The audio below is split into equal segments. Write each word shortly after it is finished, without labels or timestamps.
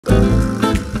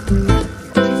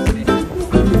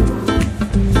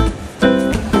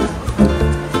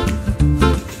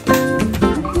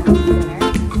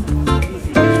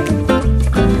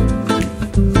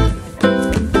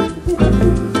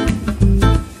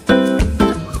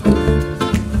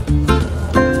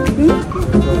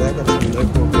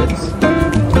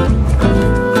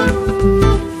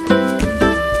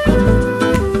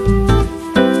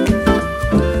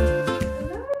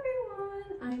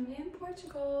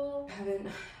Portugal. I haven't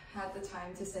had the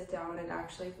time to sit down and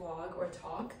actually vlog or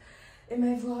talk in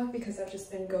my vlog because I've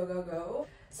just been go, go, go.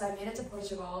 So I made it to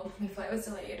Portugal. My flight was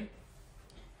delayed.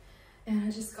 And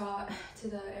I just got to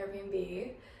the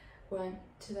Airbnb, went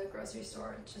to the grocery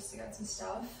store just to get some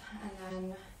stuff. And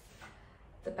then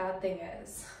the bad thing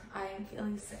is I am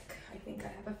feeling sick. I think I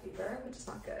have a fever, which is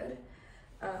not good.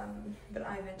 But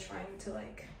I've been trying to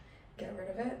like get rid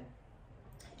of it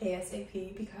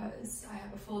ASAP because I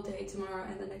have a full day tomorrow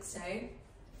and the next day.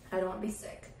 I don't want to be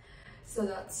sick. So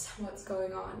that's what's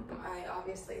going on. I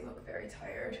obviously look very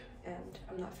tired and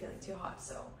I'm not feeling too hot,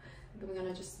 so I'm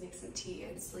gonna just make some tea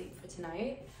and sleep for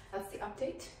tonight. That's the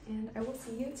update, and I will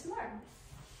see you tomorrow.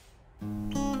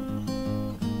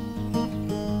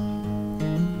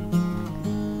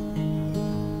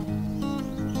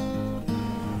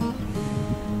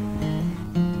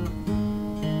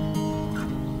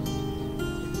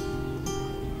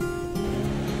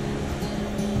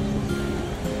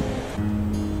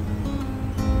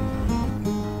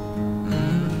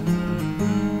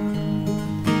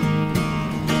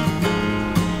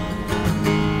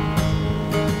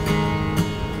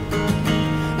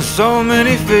 So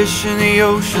many fish in the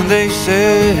ocean, they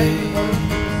say.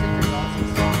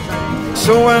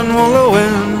 So when will the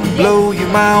wind blow you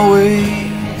my way?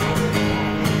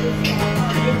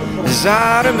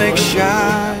 Desire to make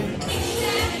shine.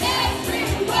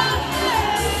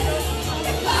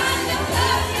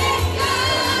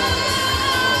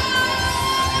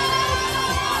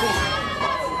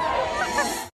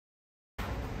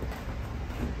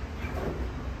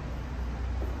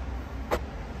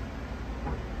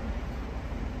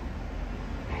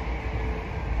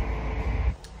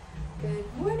 Good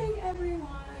morning, everyone.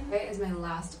 Today is my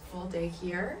last full day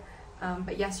here,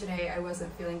 but yesterday I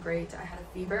wasn't feeling great. I had a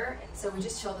fever, so we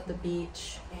just chilled at the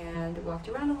beach and walked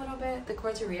around a little bit. The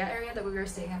Corteria area that we were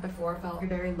staying at before felt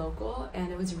very local,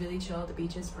 and it was really chill. The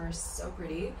beaches were so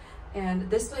pretty, and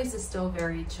this place is still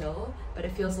very chill, but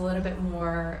it feels a little bit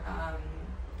more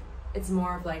it's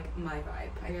more of like my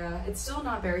vibe. It's still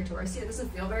not very touristy. It doesn't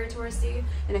feel very touristy,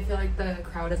 and I feel like the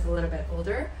crowd is a little bit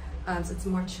older. So it's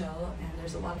more chill, and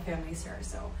there's a lot of families here,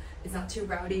 so it's not too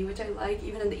rowdy, which I like.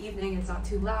 Even in the evening, it's not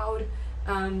too loud.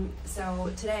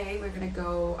 So today we're gonna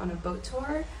go on a boat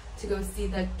tour to go see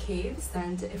the caves,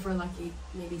 and if we're lucky,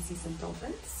 maybe see some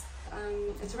dolphins.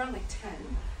 It's around like 10,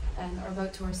 and our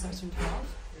boat tour starts from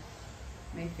 12.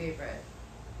 My favorite.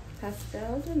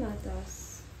 Pastel de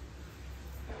natas.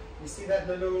 You see that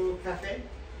little cafe?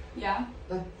 Yeah.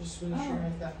 Just really sure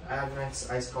like that. I have nice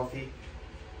iced coffee.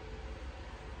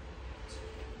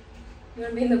 You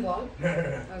want to be in the vlog? No.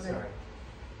 Okay. Sorry.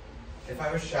 If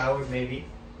I was showered, maybe,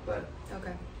 but...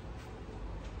 Okay.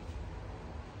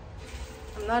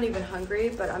 I'm not even hungry,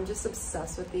 but I'm just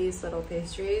obsessed with these little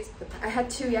pastries. I had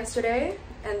 2 yesterday,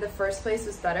 and the first place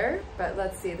was better, but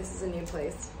let's see, this is a new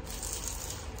place.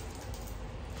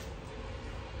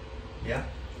 Yeah?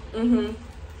 Mm-hmm.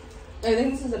 I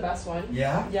think this is the best one.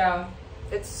 Yeah? Yeah.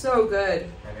 It's so good.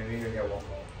 And maybe you'll get one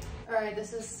more. Alright,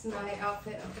 this is my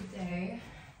outfit of the day.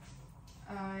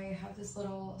 I have this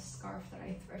little scarf that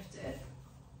I thrifted,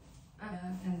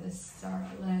 and this Zara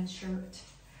linen shirt,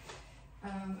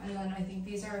 and then I think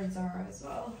these are Zara as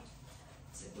well.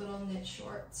 It's like little knit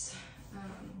shorts,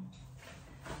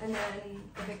 and then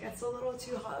if it gets a little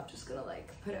too hot, I'm just gonna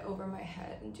like put it over my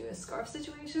head and do a scarf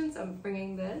situation. So I'm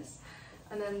bringing this,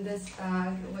 and then this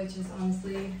bag, which is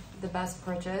honestly the best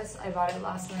purchase. I bought it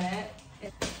last minute.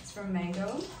 It's from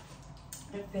Mango.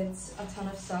 It fits a ton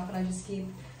of stuff, and I just keep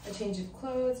a change of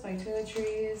clothes, my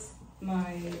toiletries,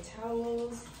 my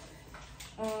towels,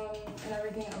 and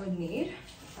everything I would need.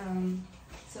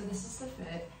 So this is the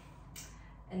fit,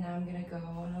 and now I'm gonna go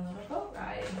on a little boat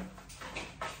ride.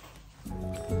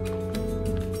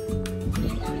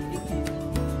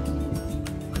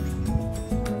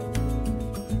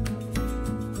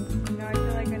 Now I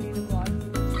feel like I need a vlog.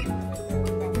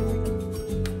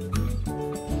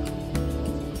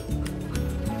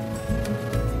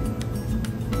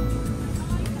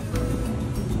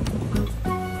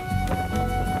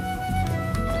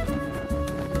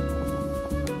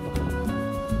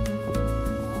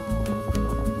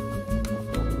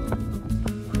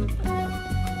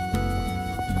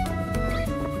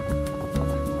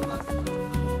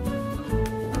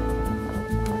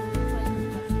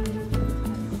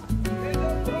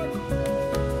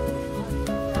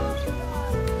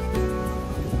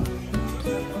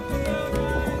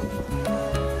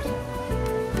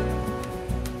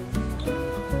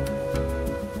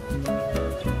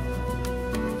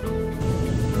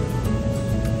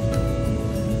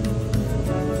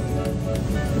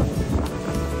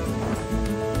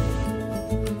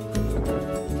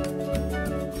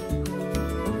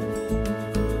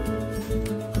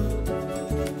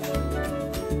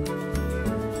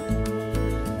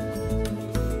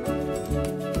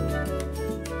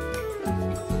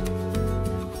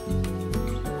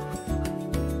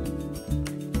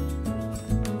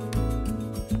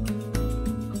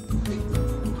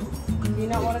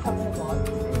 not want to come to the vlog?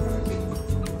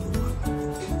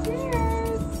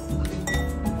 Cheers!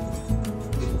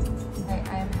 Okay,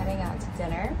 I am heading out to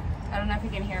dinner. I don't know if you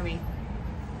can hear me.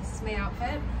 This is my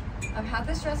outfit. I've had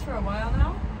this dress for a while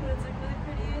now, but it's like really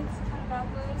pretty. It's kind of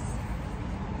backless.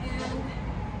 And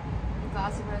a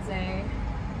glass of rosé.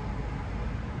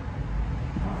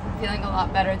 Feeling a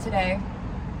lot better today.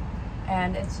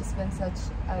 And it's just been such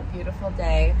a beautiful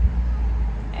day.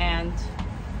 And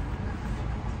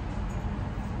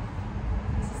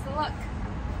this is the look.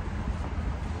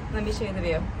 Let me show you the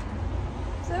view.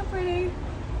 So pretty.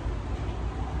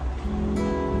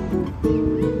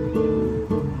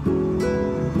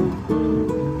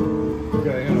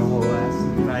 Going on a whole ass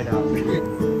night out.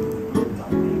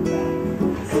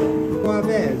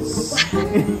 Guaves.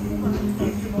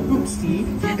 Oopsie.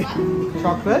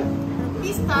 Chocolate?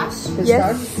 Pistache,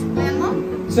 Yes.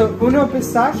 lemon. So, uno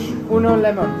pistache, uno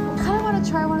lemon. I kind of want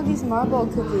to try one of these marble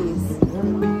cookies.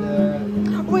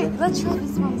 Wait, let's try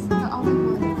this one. The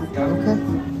almond one. Okay.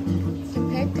 You can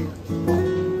pick.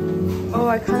 Oh,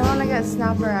 I kind of want to get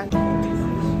snapper actually.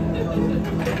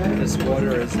 This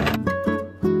water is...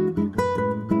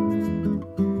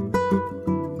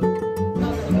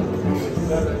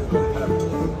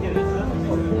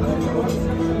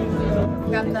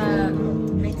 Got the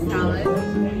mixed salad,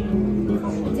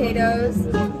 potatoes,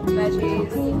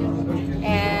 veggies,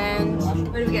 and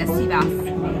what did we get? Sea bass.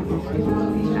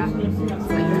 Yeah. It's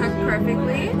like cooked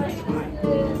perfectly.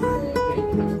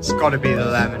 It's gotta be the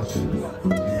lemon.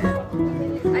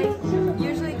 I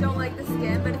usually don't like the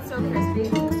skin, but it's so crispy.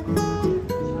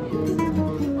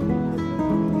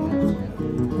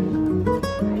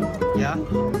 Yeah?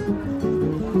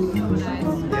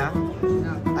 Nice. Yeah?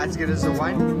 As good as the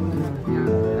wine?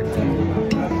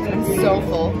 I'm so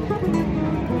full.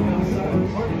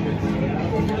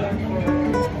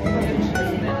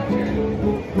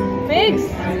 Figs!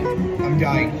 I'm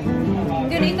dying. You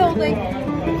can eat the whole thing.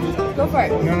 Go for it.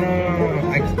 No.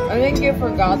 I think you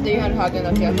forgot that you had hot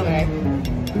enough yesterday.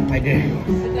 I did.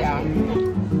 Yeah.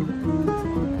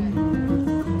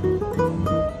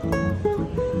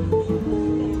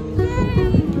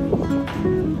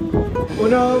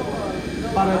 Uno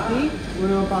para ti,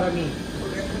 uno para mí.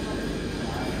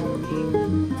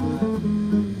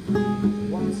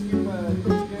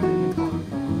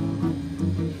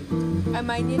 I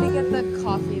might need to get the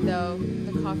coffee though.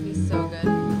 The coffee's so good.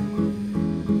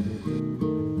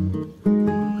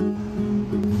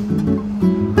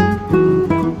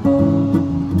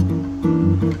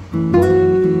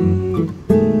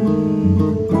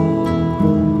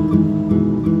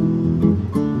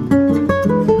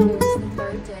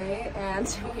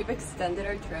 We've extended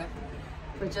our trip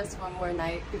for just one more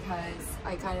night because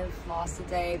I kind of lost a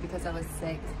day because I was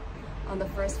sick on the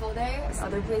first full day.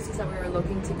 Other places that we were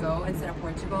looking to go instead of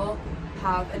Portugal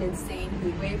have an insane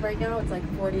heat wave right now. It's like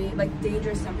 40, like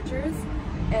dangerous temperatures,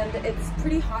 and it's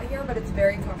pretty hot here, but it's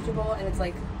very comfortable, and it's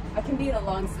like I can be in a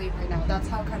long sleeve right now. That's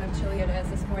how kind of chilly it is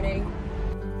this morning.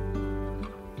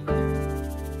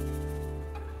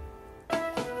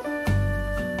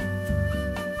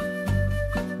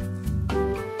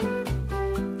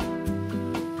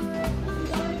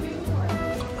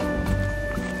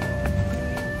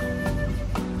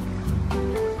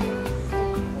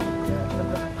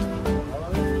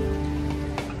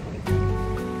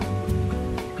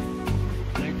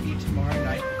 Tomorrow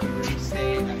night, we really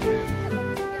stay at home.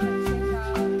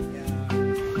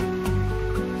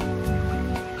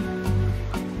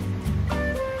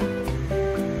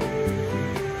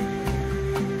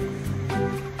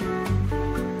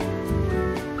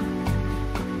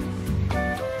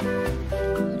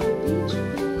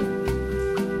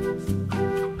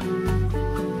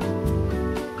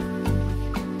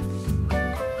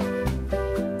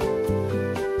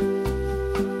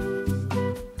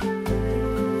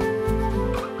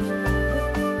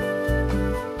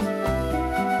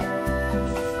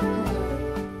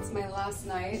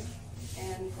 Night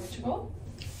in Portugal.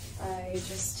 I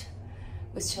just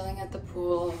was chilling at the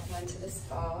pool, went to the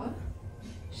spa,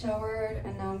 showered,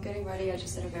 and now I'm getting ready. I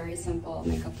just did a very simple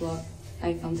makeup look.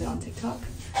 I filmed it on TikTok.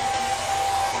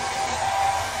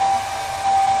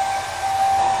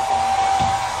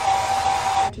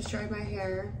 I just dried my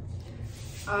hair.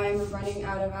 I'm running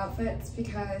out of outfits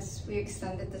because we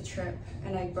extended the trip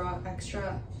and I brought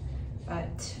extra,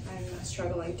 but I'm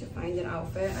struggling to find an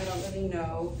outfit. I don't really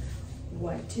know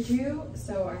what to do,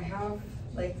 so I have,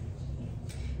 like,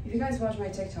 if you guys watch my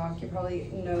TikTok, you probably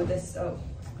know this. Oh,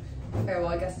 okay, well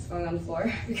I guess it's going on the floor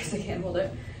because I can't hold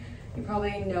it. You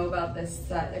probably know about this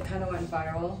set. It kind of went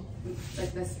viral. It's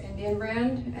like this Indian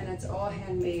brand, and it's all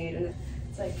handmade, and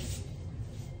it's like,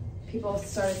 people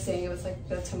started saying it was like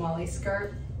the tamale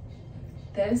skirt.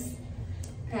 This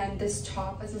and this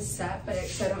top is a set, but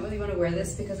so I don't really want to wear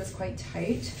this because it's quite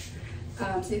tight.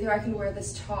 So either I can wear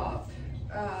this top,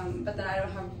 but then I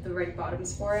don't have the right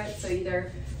bottoms for it. So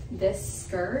either this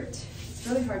skirt, it's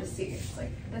really hard to see. It's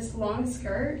like this long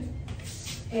skirt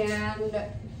and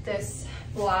this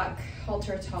black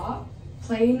halter top,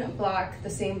 plain black, the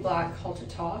same black halter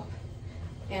top,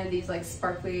 and these like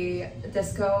sparkly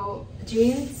disco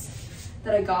jeans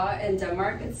that I got in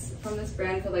Denmark. It's from this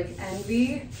brand called like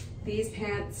Envy. These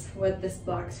pants with this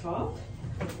black top,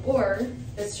 or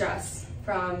this dress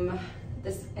from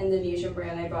this Indonesian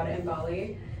brand. I bought it in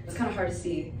Bali. It's kind of hard to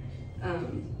see.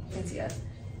 You can see it.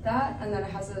 That, and then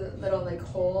it has a little like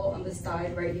hole on the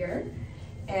side right here,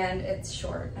 and it's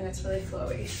short and it's really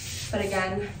flowy. But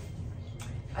again,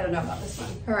 I don't know about this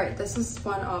one. All right, this is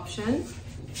one option.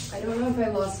 I don't know if I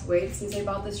lost weight since I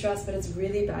bought this dress, but it's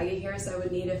really baggy here, so I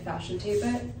would need to fashion tape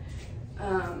it.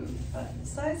 But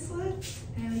side slit,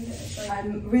 and it's like,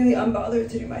 I'm really unbothered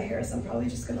to do my hair, so I'm probably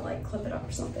just gonna like clip it up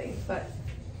or something. But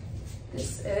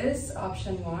this is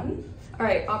option 1. All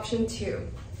right, option 2.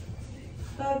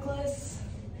 Bagless.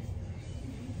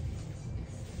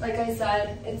 Like I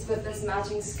said, it's with this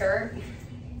matching skirt,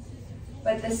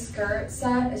 but this skirt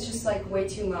set is just like way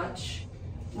too much.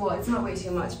 Well, it's not way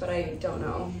too much, but I don't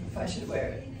know if I should wear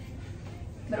it.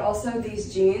 But also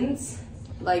these jeans,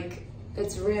 like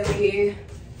it's really,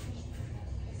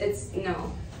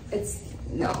 no,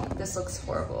 this looks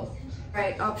horrible. All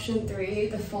right, option 3,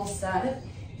 the full set.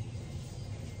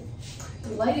 The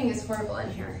lighting is horrible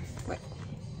in here. Wait.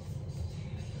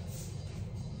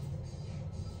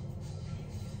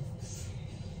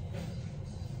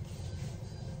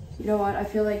 You know what, I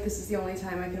feel like this is the only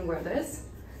time I can wear this.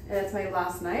 And it's my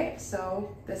last night,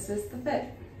 so this is the fit.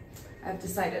 I've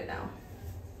decided now.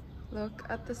 Look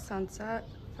at the sunset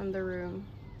from the room.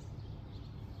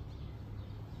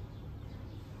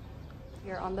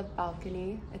 Here on the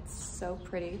balcony, it's so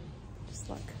pretty. Just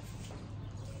look.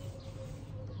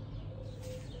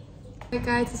 Okay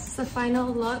guys, this is the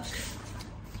final look.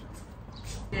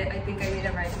 I think I made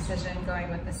a right decision going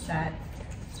with this set.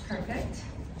 It's perfect.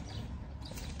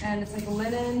 And it's like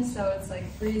linen, so it's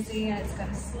like breezy and it's got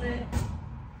a slit.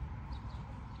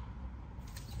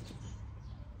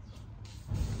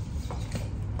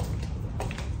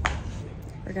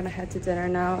 We're gonna head to dinner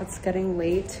now. It's getting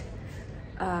late,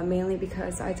 mainly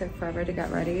because I took forever to get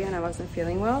ready and I wasn't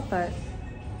feeling well, but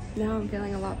now I'm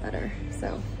feeling a lot better,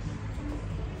 so.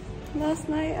 Last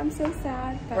night, I'm so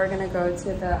sad. We're gonna go to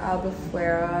the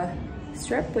Albufeira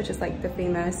strip, which is like the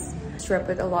famous strip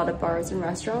with a lot of bars and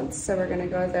restaurants. So we're gonna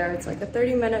go there. It's like a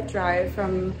 30-minute drive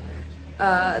from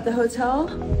the hotel.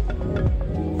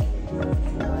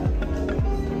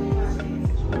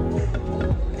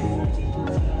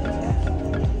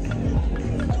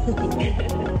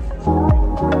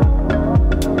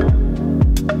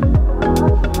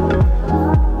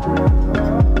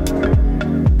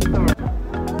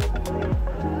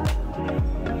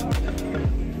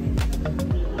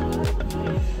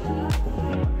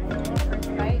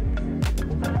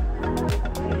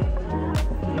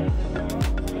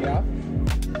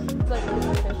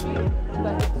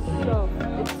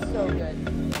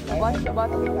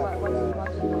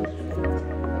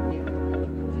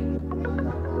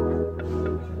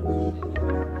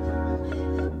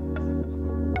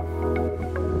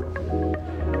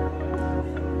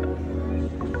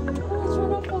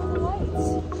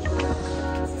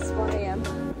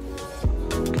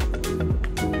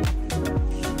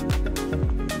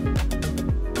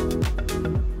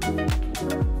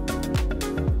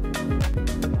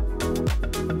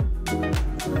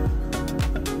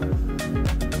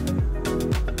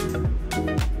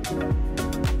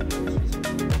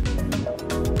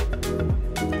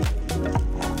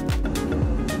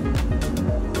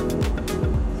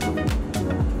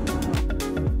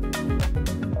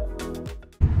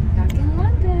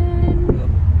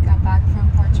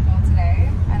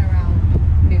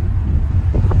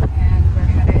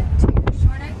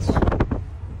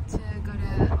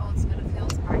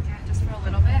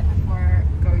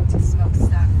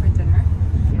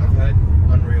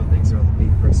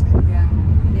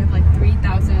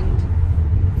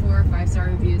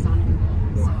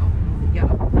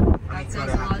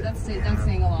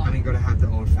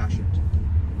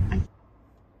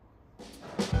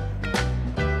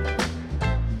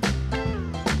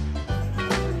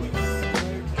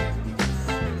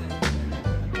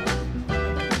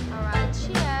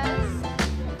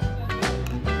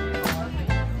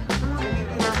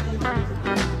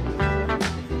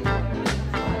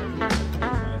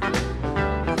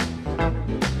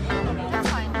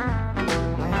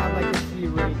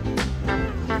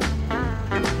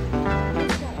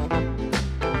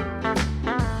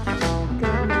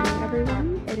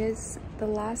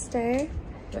 last day.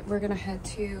 We're gonna head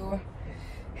to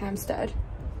Hampstead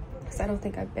because I don't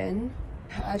think I've been.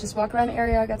 Just walk around the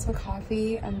area, get some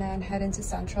coffee, and then head into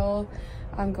Central.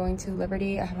 I'm going to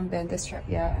Liberty. I haven't been this trip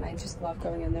yet, and I just love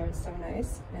going in there. It's so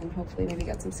nice, and hopefully maybe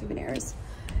get some souvenirs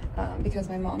because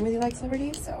my mom really likes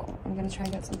Liberty, so I'm gonna try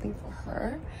and get something for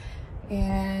her.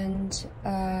 And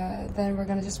then we're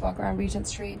gonna just walk around Regent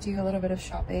Street, do a little bit of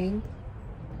shopping,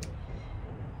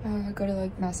 go to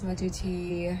like Massimo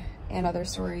Dutti and other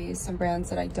stores, some brands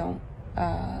that I don't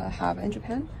have in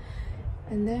Japan.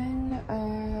 And then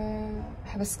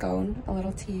have a scone, a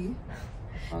little tea.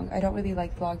 I don't really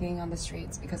like vlogging on the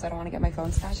streets because I don't want to get my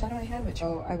phone snatched out of my hand, which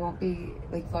I won't be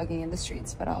like vlogging in the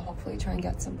streets, but I'll hopefully try and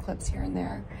get some clips here and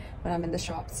there when I'm in the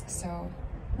shops. So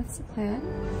that's the plan.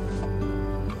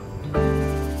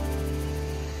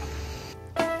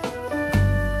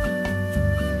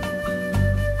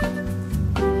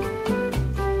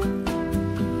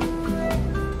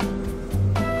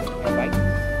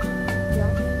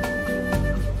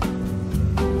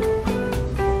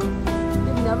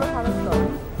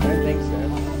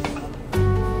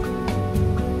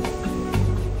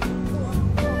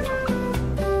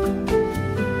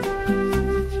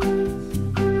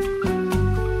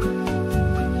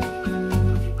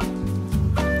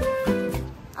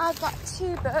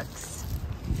 Books.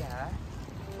 Yeah.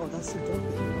 Oh, that's so dope.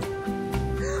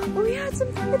 Oh yeah, it's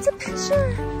a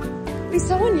picture. We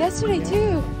saw one yesterday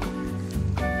too.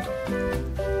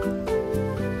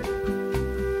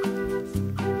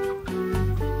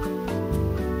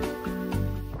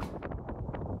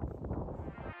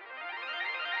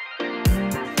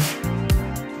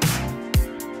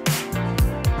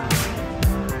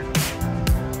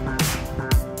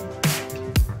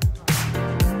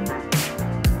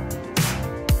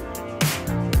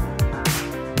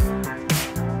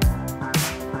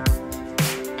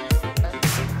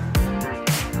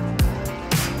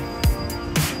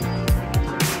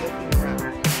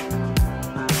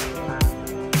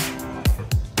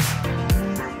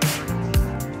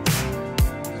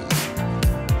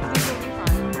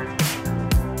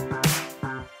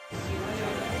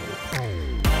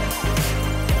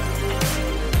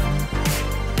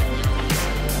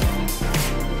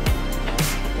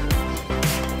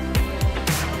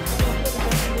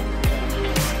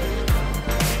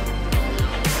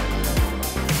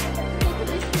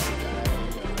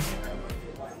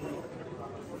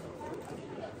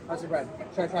 How's the bread?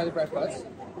 Should I try the bread first?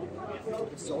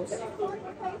 The sauce?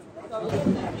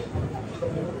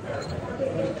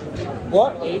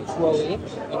 What age will we in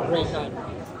grade 9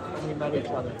 when we met each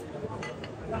other?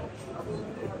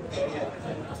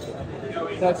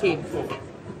 13.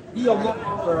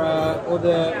 For all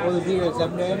the viewers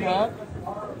that may have,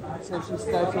 so she's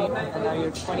 13 and now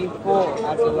you're 24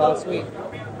 as of last week.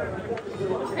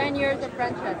 10 years of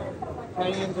friendship.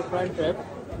 10 years of friendship.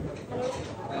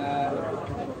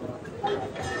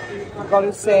 I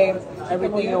gotta say,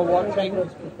 everything you're watching,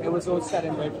 it was all set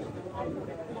in motion.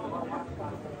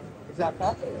 Is that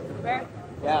fair? Where?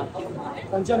 Yeah.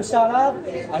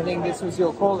 I think this was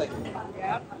your calling.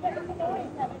 Yeah.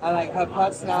 I like her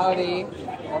personality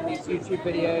on these YouTube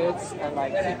videos and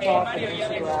like TikTok and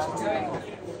Instagram.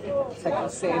 It's like the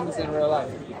same as in real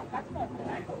life.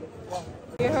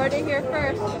 You heard it here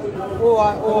first.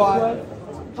 Alright.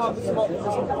 Can't be spot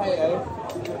for some potato.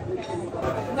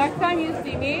 Next time you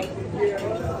see me,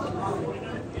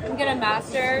 I'm gonna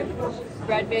master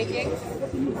bread baking.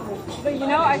 But you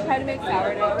know, I try to make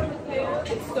sourdough.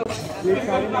 It's so You're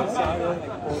trying to make sourdough like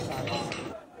 4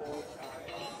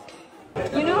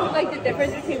 times. You know, like the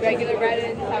difference between regular bread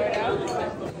and sourdough?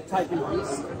 Type of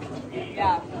yeast.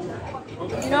 Yeah. You know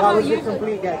That how was you a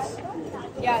complete guess.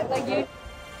 Yeah, like you.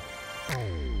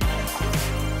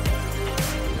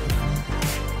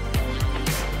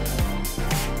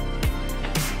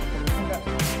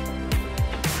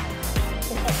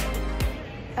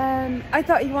 I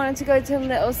thought you wanted to go to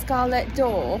Little Scarlet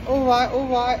Door. Alright. We'll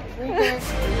go. Yeah,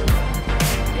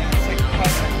 it's like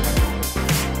perfect.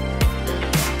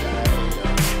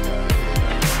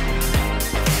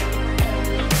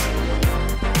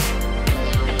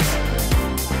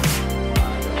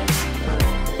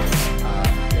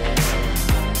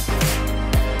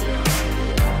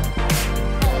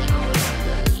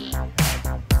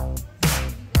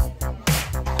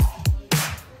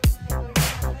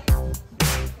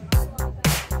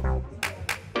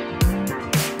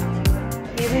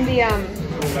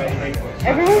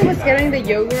 Everyone was getting the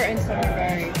yogurt and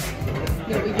strawberry.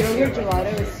 The yogurt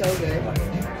gelato is so good.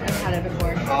 I've had it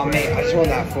before. Oh mate, I just want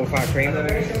that full fat cream.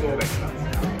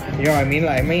 You know what I mean?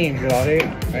 Like I mean gelato,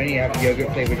 I only have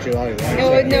yogurt flavored gelato.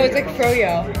 Right? No, it's like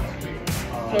froyo.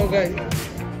 So good.